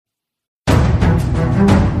Slides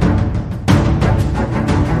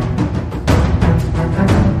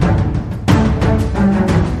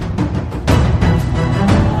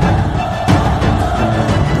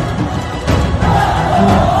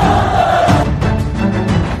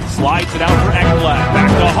it out for Ekblad.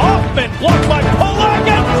 Back to Hoffman. Blocked by Polak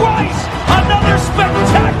and Price. Another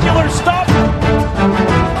spectacular stop.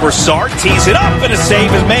 Broussard tees it up and a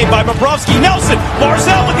save is made by Bobrovsky. Nelson.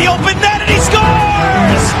 Barzal with the open net and he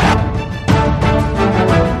scores!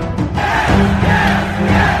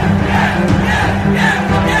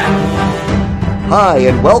 Hi,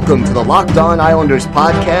 and welcome to the Locked On Islanders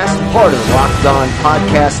podcast, part of the Locked On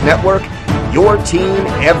Podcast Network, your team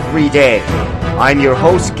every day. I'm your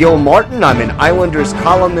host, Gil Martin. I'm an Islanders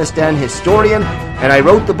columnist and historian, and I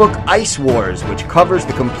wrote the book Ice Wars, which covers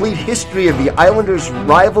the complete history of the Islanders'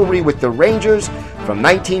 rivalry with the Rangers from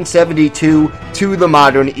 1972 to the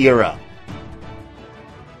modern era.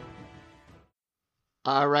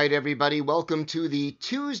 All right, everybody, welcome to the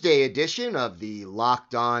Tuesday edition of the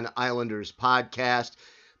Locked On Islanders podcast.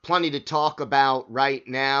 Plenty to talk about right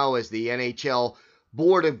now as the NHL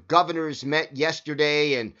Board of Governors met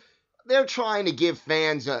yesterday, and they're trying to give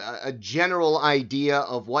fans a general idea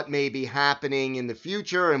of what may be happening in the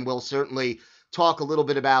future, and we'll certainly talk a little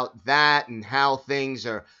bit about that and how things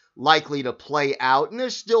are likely to play out. And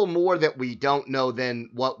there's still more that we don't know than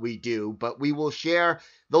what we do, but we will share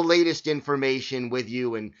the latest information with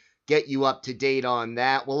you and get you up to date on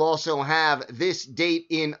that. We'll also have this date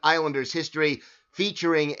in Islanders history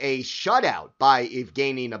featuring a shutout by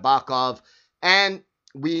Evgeny Nabokov, and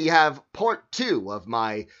we have part 2 of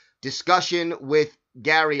my discussion with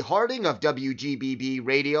Gary Harding of WGBB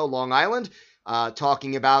Radio Long Island,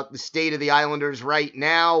 talking about the state of the Islanders right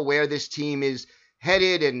now, where this team is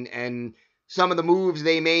headed, and some of the moves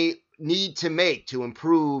they may need to make to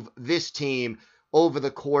improve this team over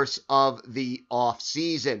the course of the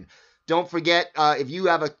offseason. Don't forget, if you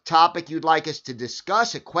have a topic you'd like us to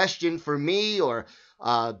discuss, a question for me, or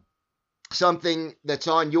something that's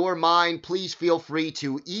on your mind, please feel free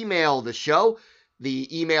to email the show.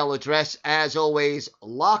 The email address, as always,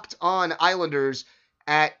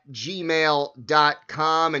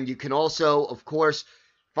 lockedonislanders@gmail.com. And you can also, of course,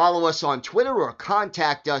 follow us on Twitter or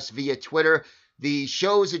contact us via Twitter. The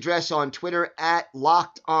show's address on Twitter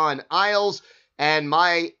 @LockedOnIsles. And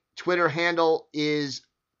my Twitter handle is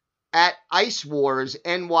 @IceWars,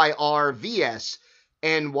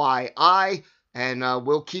 NYRVSNYI. And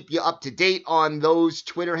we'll keep you up to date on those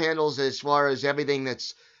Twitter handles as far as everything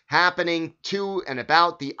that's happening to and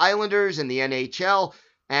about the Islanders and the NHL.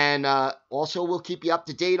 And also we'll keep you up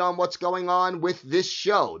to date on what's going on with this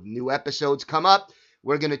show. New episodes come up.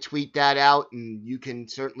 We're going to tweet that out, and you can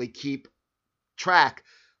certainly keep track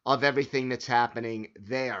of everything that's happening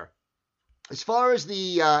there. As far as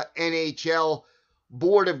the NHL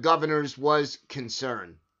Board of Governors was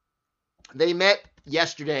concerned, they met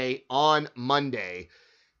yesterday on Monday,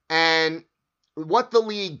 and what the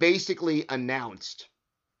league basically announced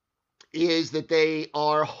is that they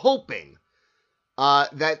are hoping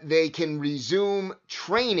that they can resume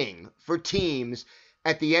training for teams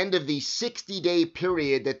at the end of the 60-day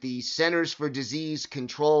period that the Centers for Disease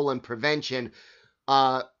Control and Prevention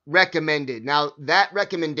recommended. Now, that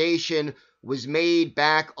recommendation was made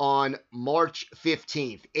back on March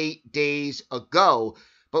 15th, 8 days ago.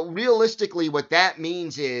 But realistically, what that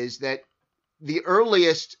means is that the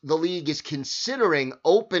earliest the league is considering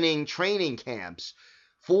opening training camps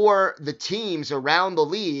for the teams around the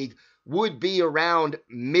league would be around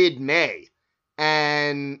mid-May.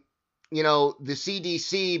 And, you know, the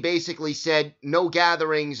CDC basically said no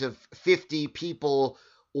gatherings of 50 people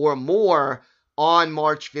or more on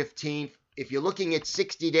March 15th. If you're looking at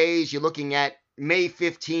 60 days, you're looking at May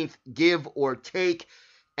 15th, give or take.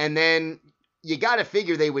 And then you got to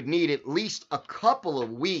figure they would need at least a couple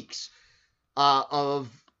of weeks of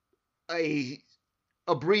a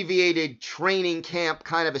abbreviated training camp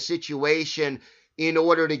kind of a situation in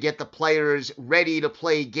order to get the players ready to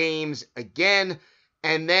play games again.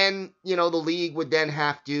 And then, you know, the league would then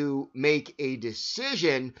have to make a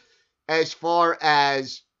decision as far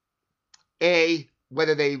as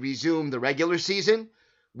whether they resume the regular season,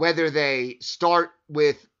 whether they start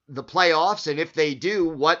with the playoffs, and if they do,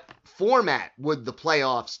 what format would the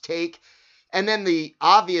playoffs take? And then the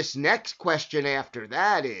obvious next question after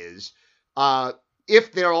that is,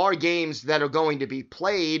 if there are games that are going to be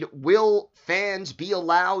played, will fans be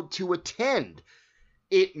allowed to attend?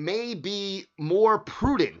 It may be more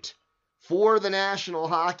prudent for the National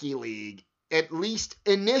Hockey League, at least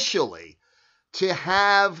initially, to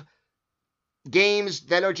have games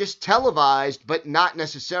that are just televised, but not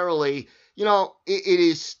necessarily, you know, it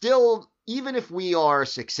is still even if we are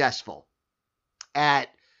successful at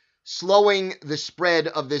slowing the spread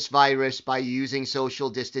of this virus by using social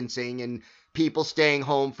distancing and people staying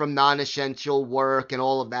home from non-essential work and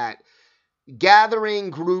all of that, gathering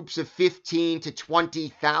groups of 15 to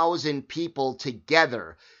 20,000 people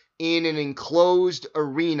together in an enclosed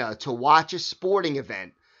arena to watch a sporting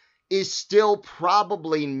event is still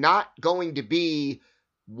probably not going to be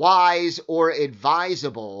wise or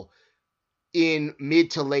advisable in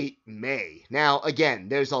mid to late May. Now, again,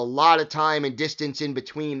 there's a lot of time and distance in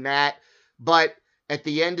between that, but at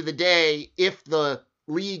the end of the day, if the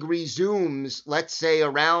league resumes, let's say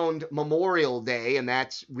around Memorial Day, and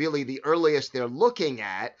that's really the earliest they're looking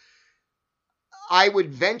at, I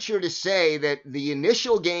would venture to say that the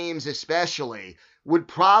initial games especially would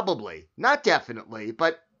probably, not definitely,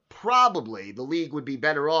 but probably the league would be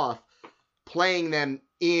better off playing them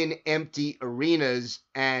in empty arenas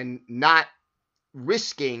and not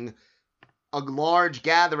risking a large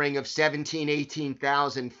gathering of 17,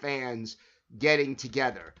 18,000 fans getting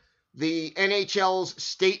together. The NHL's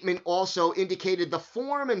statement also indicated the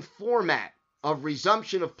form and format of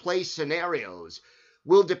resumption of play scenarios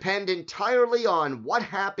will depend entirely on what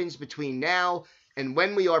happens between now and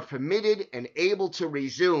when we are permitted and able to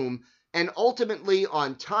resume, and ultimately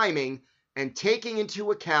on timing and taking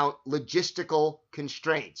into account logistical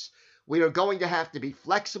constraints. We are going to have to be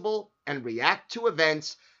flexible and react to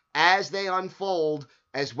events as they unfold,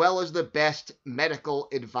 as well as the best medical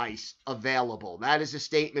advice available. That is a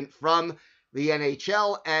statement from the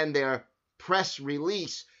NHL and their press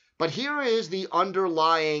release. But here is the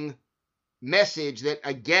underlying message that,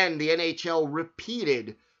 again, the NHL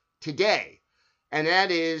repeated today. And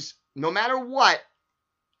that is, no matter what,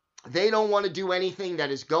 they don't want to do anything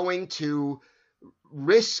that is going to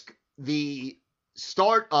risk the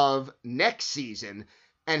start of next season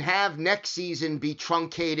and have next season be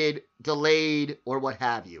truncated, delayed, or what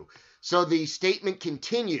have you. So the statement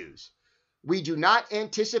continues, we do not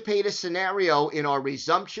anticipate a scenario in our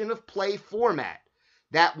resumption of play format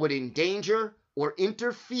that would endanger or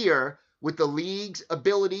interfere with the league's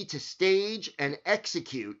ability to stage and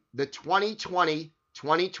execute the 2020-2021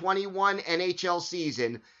 NHL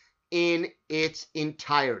season in its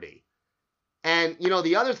entirety. And, you know,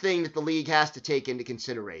 the other thing that the league has to take into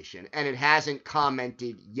consideration, and it hasn't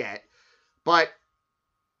commented yet, but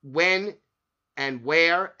when and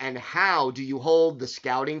where and how do you hold the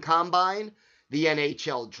scouting combine, the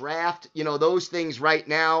NHL draft? You know, those things right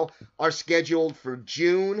now are scheduled for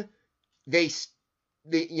June. We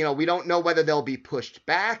don't know whether they'll be pushed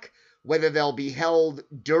back, whether they'll be held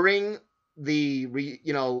during the,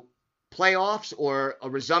 playoffs or a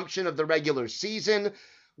resumption of the regular season,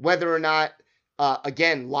 whether or not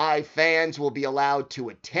again, live fans will be allowed to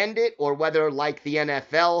attend it, or whether, like the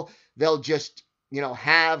NFL, they'll just,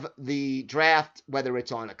 have the draft, whether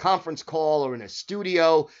it's on a conference call or in a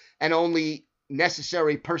studio, and only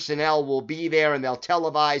necessary personnel will be there and they'll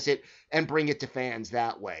televise it and bring it to fans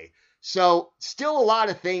that way. So, still a lot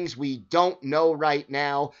of things we don't know right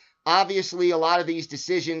now. Obviously, a lot of these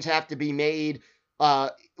decisions have to be made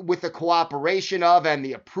with the cooperation of and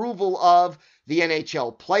the approval of the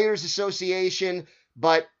NHL Players Association,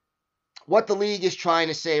 but what the league is trying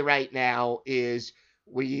to say right now is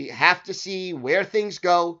we have to see where things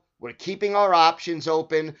go. We're keeping our options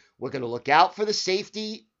open. We're going to look out for the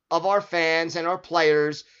safety of our fans and our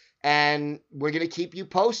players, and we're going to keep you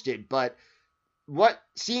posted. But what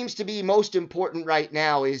seems to be most important right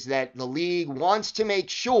now is that the league wants to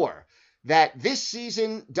make sure that this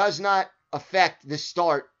season does not affect the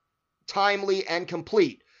start, timely and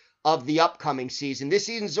complete, of the upcoming season. This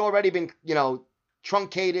season's already been,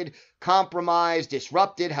 truncated, compromised,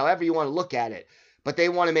 disrupted, however you want to look at it. But they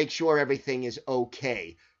want to make sure everything is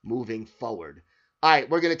okay moving forward. All right,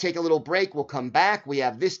 we're going to take a little break. We'll come back. We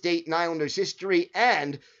have this date in Islanders history,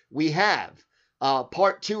 and we have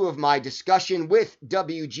part 2 of my discussion with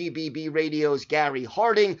WGBB Radio's Gary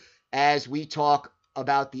Harding as we talk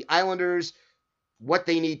about the Islanders, what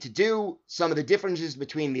they need to do, some of the differences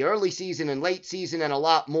between the early season and late season, and a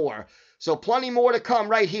lot more. So plenty more to come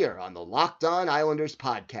right here on the Locked On Islanders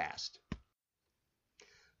podcast.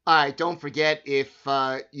 All right, don't forget, if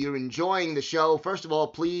you're enjoying the show, first of all,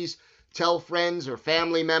 please tell friends or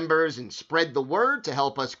family members and spread the word to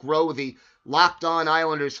help us grow the Locked On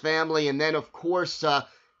Islanders family. And then, of course,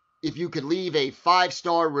 if you could leave a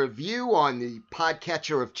 5-star review on the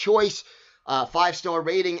podcatcher of choice, 5-star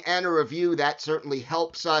rating and a review, that certainly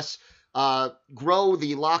helps us grow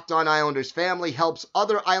the Locked On Islanders family, helps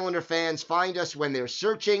other Islander fans find us when they're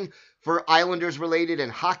searching for Islanders-related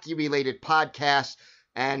and hockey-related podcasts,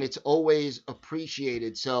 and it's always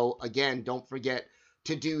appreciated. So, again, don't forget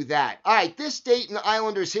to do that. All right, this date in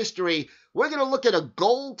Islanders history, we're going to look at a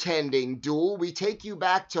goaltending duel. We take you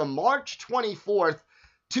back to March 24th,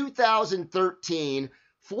 2013.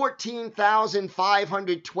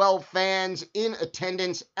 14,512 fans in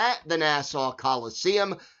attendance at the Nassau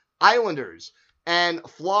Coliseum. Islanders and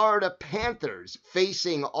Florida Panthers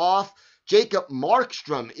facing off. Jacob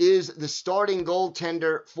Markstrom is the starting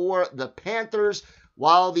goaltender for the Panthers,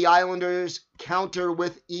 while the Islanders counter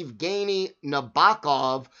with Evgeny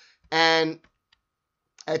Nabokov. And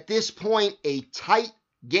at this point, a tight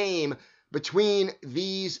game between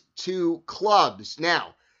these two clubs.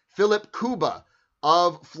 Now, Philip Kuba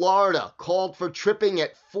of Florida called for tripping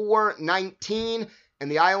at 4:19,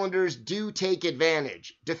 and the Islanders do take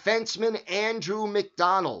advantage. Defenseman Andrew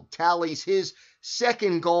McDonald tallies his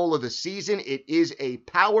second goal of the season. It is a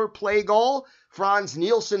power play goal. Franz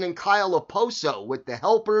Nielsen and Kyle Oposo with the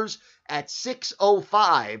helpers at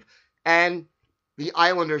 6:05, and the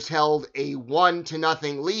Islanders held a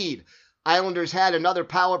 1-0 lead. Islanders had another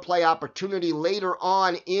power play opportunity later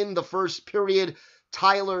on in the first period.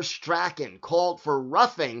 Tyler Strachan called for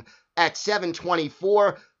roughing at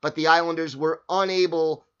 7:24, but the Islanders were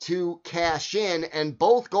unable to cash in, and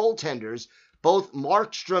both goaltenders, both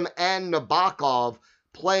Markstrom and Nabokov,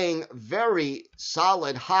 playing very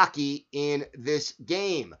solid hockey in this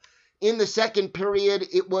game. In the second period,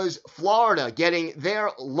 it was Florida getting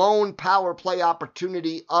their lone power play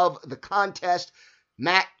opportunity of the contest.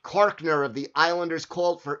 Matt Karkner of the Islanders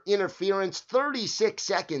called for interference 36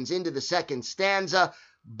 seconds into the second stanza,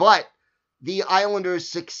 but the Islanders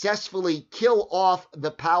successfully kill off the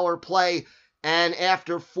power play, and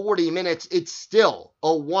after 40 minutes, it's still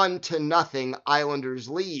a 1-0 Islanders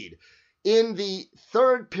lead. In the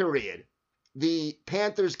third period, the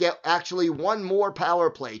Panthers get actually one more power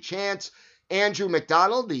play chance. Andrew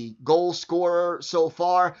McDonald, the goal scorer so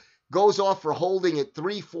far, goes off for holding at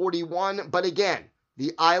 3:41, but again,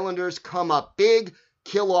 the Islanders come up big,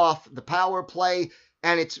 kill off the power play,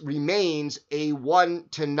 and it remains a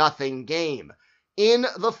 1-0 game. In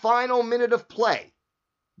the final minute of play,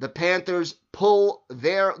 the Panthers pull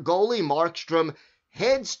their goalie. Markstrom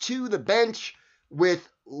heads to the bench with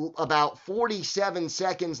about 47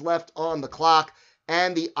 seconds left on the clock,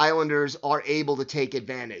 and the Islanders are able to take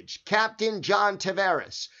advantage. Captain John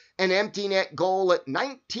Tavares, an empty net goal at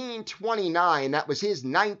 19:29. That was his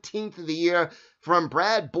 19th of the year from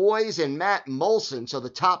Brad Boyes and Matt Molson. So the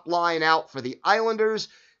top line out for the Islanders.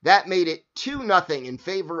 That made it 2-0 in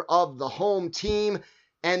favor of the home team.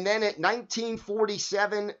 And then at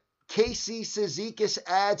 19:47, Casey Cizikas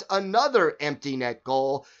adds another empty net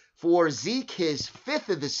goal for Zeke, his 5th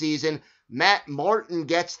of the season. Matt Martin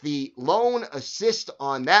gets the lone assist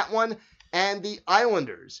on that one, and the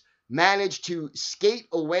Islanders managed to skate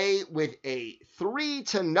away with a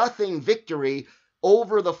 3-0 victory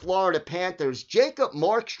over the Florida Panthers. Jacob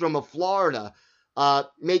Markstrom of Florida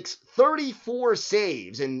makes 34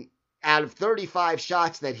 saves and out of 35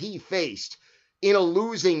 shots that he faced in a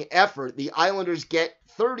losing effort. The Islanders get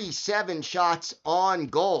 37 shots on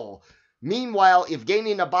goal. Meanwhile,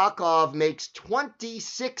 Evgeny Nabokov makes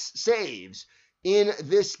 26 saves in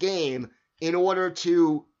this game in order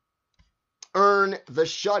to earn the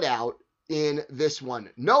shutout in this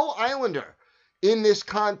one. No Islander in this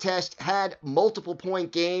contest had multiple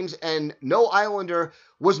point games, and no Islander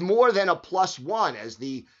was more than a +1, as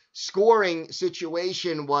the scoring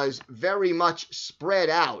situation was very much spread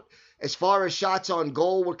out. As far as shots on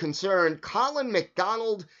goal were concerned, Colin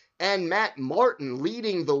McDonald and Matt Martin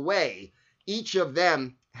leading the way. Each of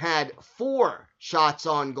them had 4 shots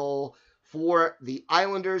on goal for the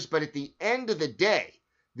Islanders, but at the end of the day,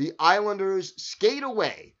 the Islanders skate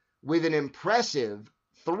away with an impressive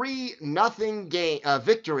 3-0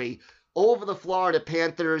 victory over the Florida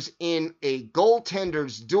Panthers in a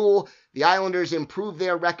goaltenders duel. The Islanders improved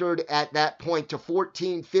their record at that point to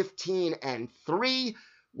 14-15-3,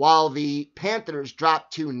 while the Panthers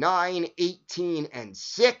dropped to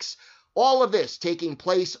 9-18-6. All of this taking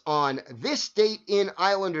place on this date in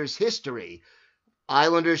Islanders history.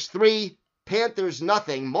 Islanders 3, Panthers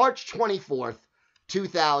 0, March 24th,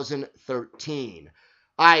 2013.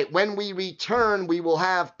 All right, when we return, we will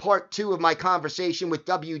have part 2 of my conversation with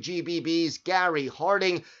WGBB's Gary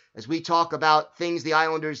Harding as we talk about things the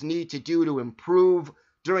Islanders need to do to improve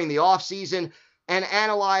during the offseason and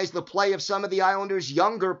analyze the play of some of the Islanders'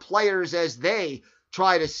 younger players as they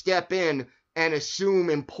try to step in and assume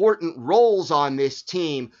important roles on this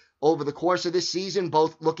team over the course of this season,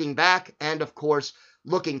 both looking back and, of course,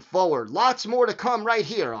 looking forward. Lots more to come right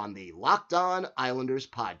here on the Locked On Islanders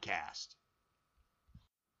podcast.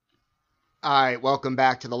 All right, welcome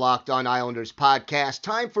back to the Locked On Islanders podcast.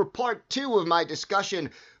 Time for part 2 of my discussion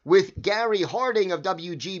with Gary Harding of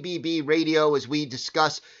WGBB Radio as we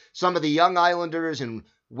discuss some of the young Islanders and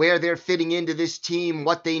where they're fitting into this team,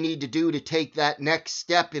 what they need to do to take that next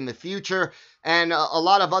step in the future, and a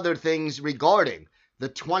lot of other things regarding the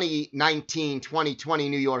 2019-2020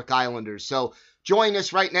 New York Islanders. So join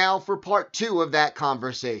us right now for part 2 of that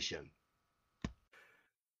conversation.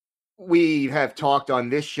 We have talked on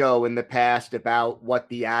this show in the past about what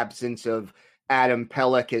the absence of Adam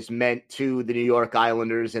Pelech has meant to the New York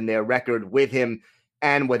Islanders and their record with him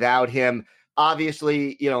and without him.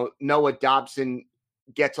 Obviously, Noah Dobson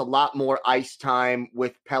gets a lot more ice time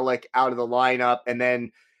with Pelech out of the lineup. And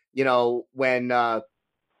then,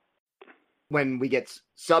 when we get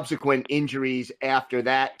subsequent injuries after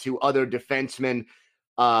that to other defensemen,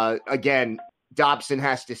 again, Dobson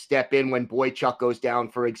has to step in when Boychuk goes down,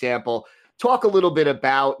 for example. Talk a little bit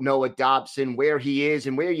about Noah Dobson, where he is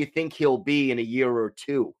and where you think he'll be in a year or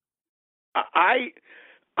two. I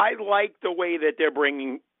like the way that they're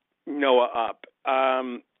bringing Noah up.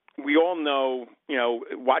 We all know,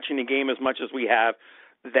 watching the game as much as we have,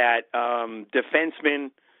 that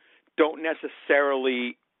defensemen don't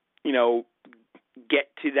necessarily,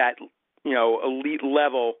 get to that, elite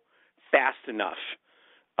level fast enough.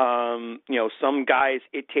 Some guys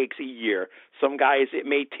it takes a year. Some guys it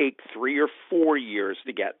may take 3 or 4 years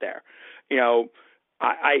to get there.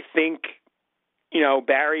 I think,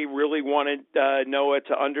 Barry really wanted Noah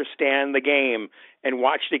to understand the game and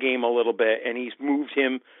watch the game a little bit, and he's moved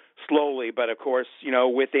him slowly. But of course,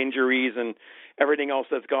 with injuries and everything else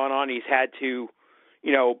that's gone on, he's had to,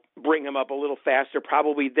 bring him up a little faster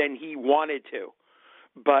probably than he wanted to.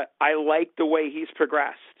 But I like the way he's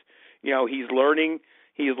progressed. He's learning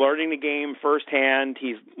the game firsthand.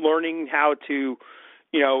 He's learning how to,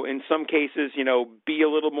 in some cases, be a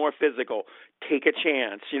little more physical, take a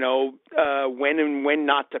chance, when and when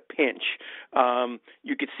not to pinch.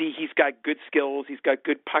 You could see he's got good skills. He's got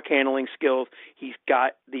good puck handling skills. He's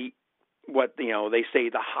got what they say,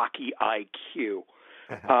 the hockey IQ.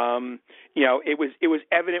 It was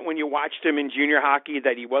evident when you watched him in junior hockey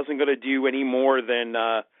that he wasn't going to do any more than,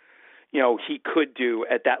 he could do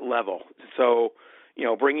at that level. So,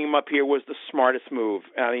 bringing him up here was the smartest move.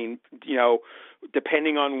 I mean,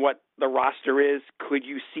 depending on what the roster is, could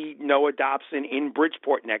you see Noah Dobson in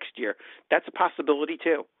Bridgeport next year? That's a possibility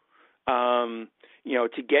too. To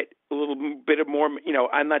get a little bit of more,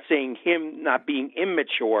 I'm not saying him not being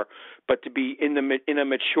immature, but to be in a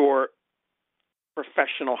mature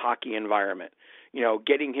professional hockey environment.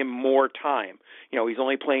 Getting him more time. He's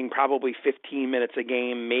only playing probably 15 minutes a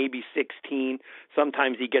game, maybe 16.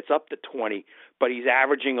 Sometimes he gets up to 20, but he's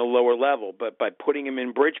averaging a lower level. But by putting him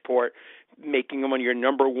in Bridgeport, making him on your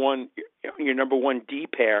number one D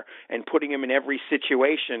pair, and putting him in every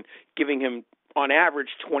situation, giving him on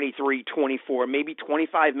average 23, 24, maybe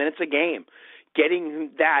 25 minutes a game,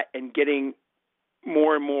 getting that and getting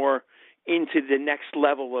more and more into the next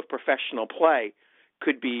level of professional play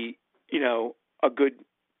could be, a good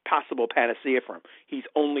possible panacea for him. He's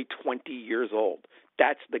only 20 years old.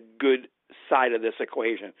 That's the good side of this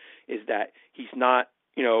equation, is that he's not,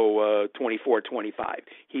 24, 25.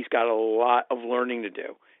 He's got a lot of learning to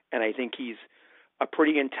do. And I think he's a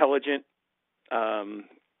pretty intelligent,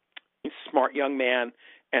 smart young man.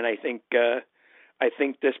 And I think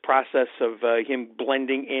this process of him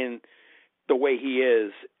blending in the way he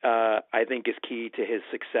is, I think is key to his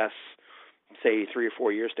success, say 3 or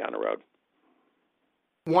 4 years down the road.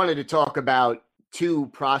 Wanted to talk about two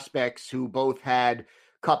prospects who both had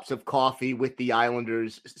cups of coffee with the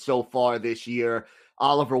Islanders so far this year,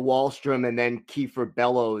 Oliver Wahlstrom and then Kiefer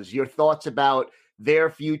Bellows. Your thoughts about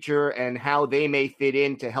their future and how they may fit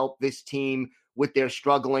in to help this team with their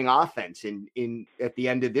struggling offense in at the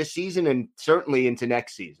end of this season and certainly into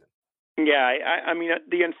next season? Yeah, I mean,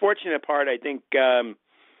 the unfortunate part, I think,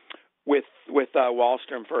 with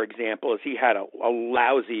Wahlstrom, for example, is he had a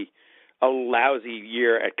lousy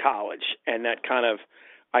year at college, and that kind of,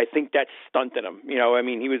 I think that stunted him. We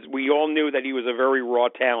all knew that he was a very raw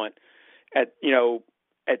talent at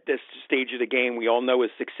this stage of the game. We all know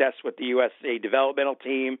his success with the USA developmental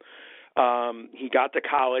team. He got to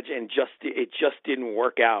college and it just didn't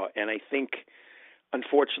work out. And I think,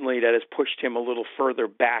 unfortunately, that has pushed him a little further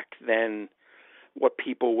back than what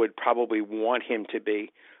people would probably want him to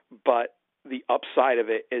be. But the upside of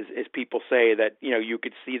it is people say that, you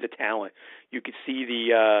could see the talent, you could see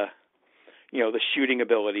the shooting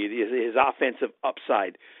ability, his offensive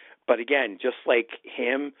upside. But again, just like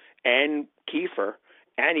him and Kiefer,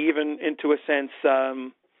 and even into a sense,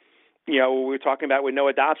 we were talking about with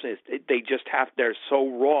Noah Dobson, they're so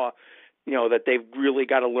raw that they've really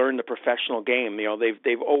got to learn the professional game.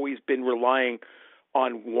 They've always been relying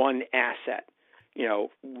on one asset.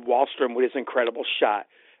 Wahlstrom with his incredible shot.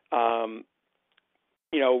 Kiefer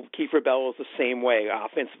Bell is the same way,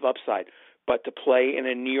 offensive upside. But to play in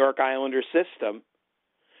a New York Islanders system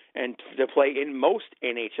and to play in most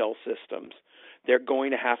NHL systems, they're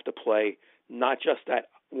going to have to play not just that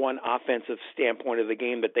one offensive standpoint of the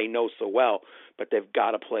game that they know so well, but they've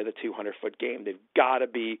got to play the 200-foot game. They've got to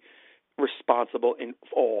be responsible in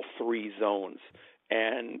all three zones.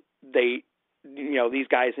 And these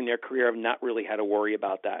guys in their career have not really had to worry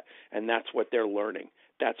about that. And that's what they're learning.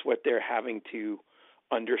 That's what they're having to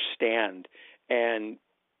understand. And,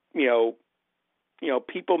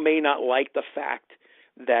 people may not like the fact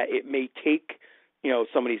that it may take,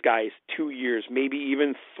 some of these guys 2 years, maybe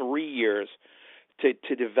even 3 years to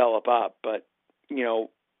develop up. But the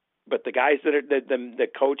guys that are the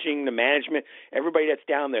coaching, the management, everybody that's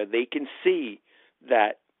down there, they can see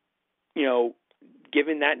that,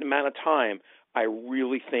 given that amount of time, I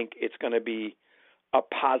really think it's going to be a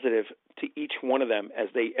positive to each one of them as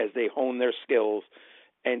they hone their skills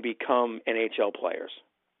and become NHL players.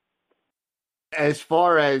 As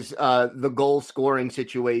far as the goal scoring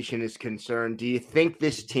situation is concerned, do you think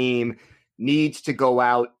this team needs to go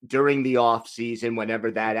out during the off season,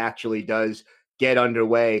 whenever that actually does get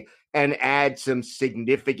underway, and add some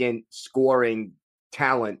significant scoring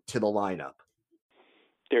talent to the lineup?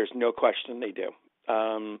 There's no question they do.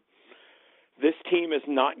 This team is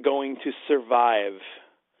not going to survive,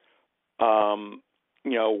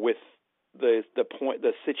 with the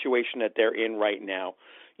situation that they're in right now.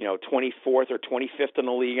 24th or 25th in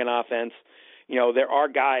the league in offense. There are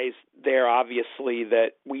guys there, obviously,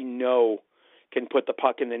 that we know can put the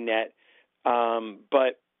puck in the net.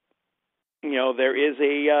 But there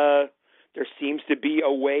seems to be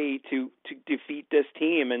a way to defeat this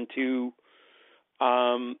team and to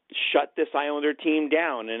shut this Islander team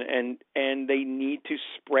down. And they need to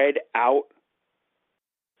spread out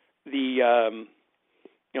the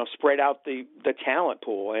talent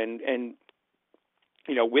pool and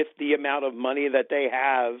with the amount of money that they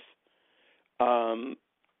have,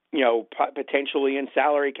 potentially in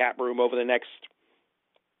salary cap room over the next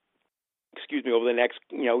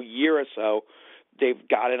year or so, they've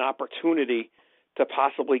got an opportunity to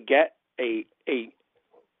possibly get a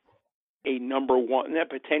number one,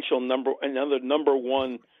 another number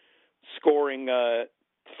one scoring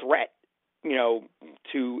threat,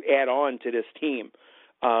 to add on to this team.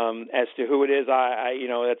 As to who it is,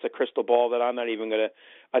 that's a crystal ball that I'm not even going to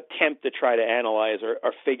attempt to try to analyze or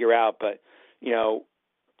figure out. But, you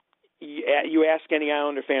ask any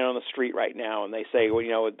Islander fan on the street right now, and they say,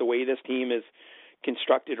 well, the way this team is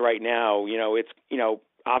constructed right now, it's,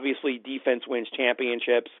 obviously defense wins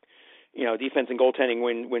championships, defense and goaltending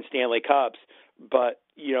win Stanley Cups, but,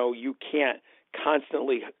 you can't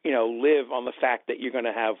constantly, live on the fact that you're going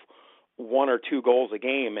to have 1 or 2 goals a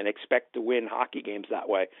game and expect to win hockey games that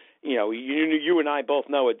way. You and I both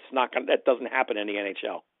know that doesn't happen in the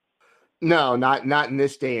NHL. No, not in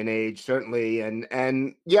this day and age, certainly.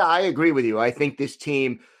 And yeah, I agree with you. I think this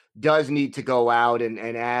team does need to go out and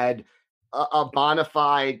add a bona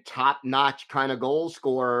fide, top-notch kind of goal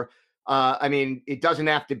scorer. It doesn't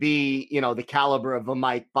have to be, the caliber of a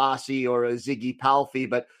Mike Bossy or a Ziggy Palffy,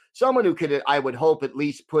 but someone who could, I would hope, at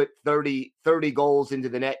least put 30 goals into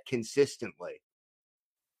the net consistently.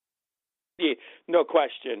 Yeah, no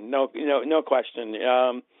question. No question.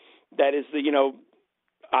 That is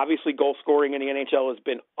obviously goal scoring in the NHL has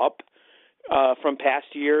been up from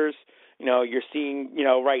past years. You're seeing,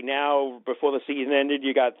 right now, before the season ended,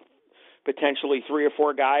 you got potentially 3 or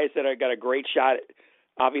 4 guys that have got a great shot,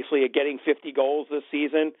 obviously, at getting 50 goals this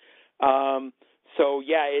season. So,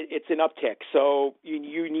 yeah, it's an uptick. So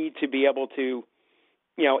you need to be able to,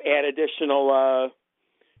 add additional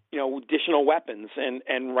weapons.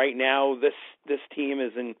 And right now this team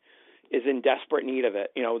is in desperate need of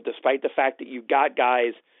it. Despite the fact that you've got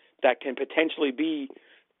guys that can potentially be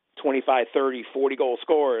 25, 30, 40 goal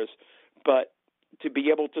scorers, but to be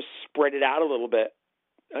able to spread it out a little bit,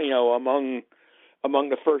 among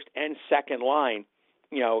the first and second line,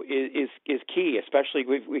 is key, especially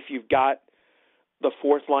if you've got the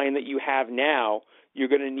fourth line that you have now. You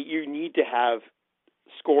need to have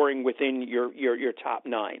scoring within your top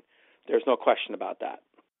 9. There's no question about that.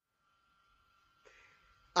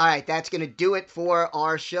 All right, that's going to do it for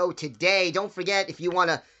our show today. Don't forget, if you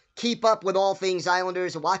want to keep up with all things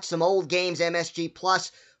Islanders, watch some old games, MSG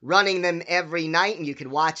Plus running them every night, and you can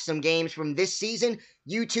watch some games from this season.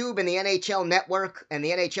 YouTube and the NHL Network and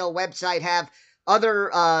the NHL website have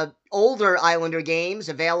other older Islander games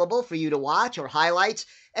available for you to watch or highlights.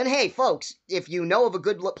 And hey, folks, if you know of a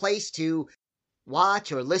good place to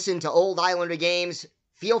watch or listen to old Islander games,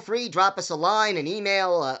 feel free, drop us a line, an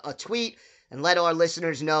email, a tweet, and let our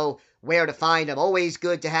listeners know where to find them. Always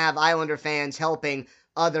good to have Islander fans helping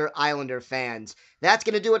other Islander fans. That's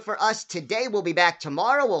going to do it for us today. We'll be back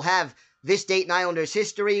tomorrow. We'll have This Date in Islanders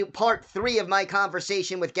History, part 3 of my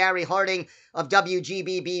conversation with Gary Harding of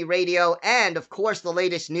WGBB Radio, and of course the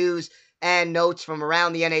latest news and notes from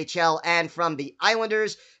around the NHL and from the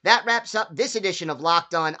Islanders. That wraps up this edition of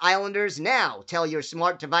Locked On Islanders. Now, tell your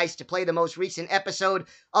smart device to play the most recent episode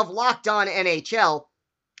of Locked On NHL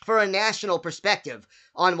for a national perspective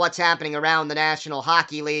on what's happening around the National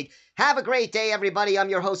Hockey League. Have a great day, everybody. I'm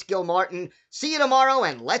your host, Gil Martin. See you tomorrow,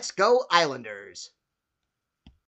 and let's go Islanders.